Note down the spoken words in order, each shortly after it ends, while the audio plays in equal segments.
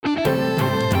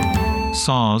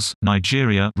SARS,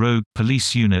 Nigeria rogue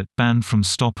police unit banned from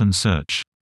stop and search.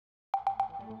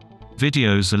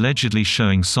 Videos allegedly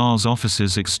showing SARS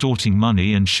officers extorting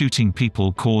money and shooting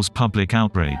people cause public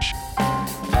outrage.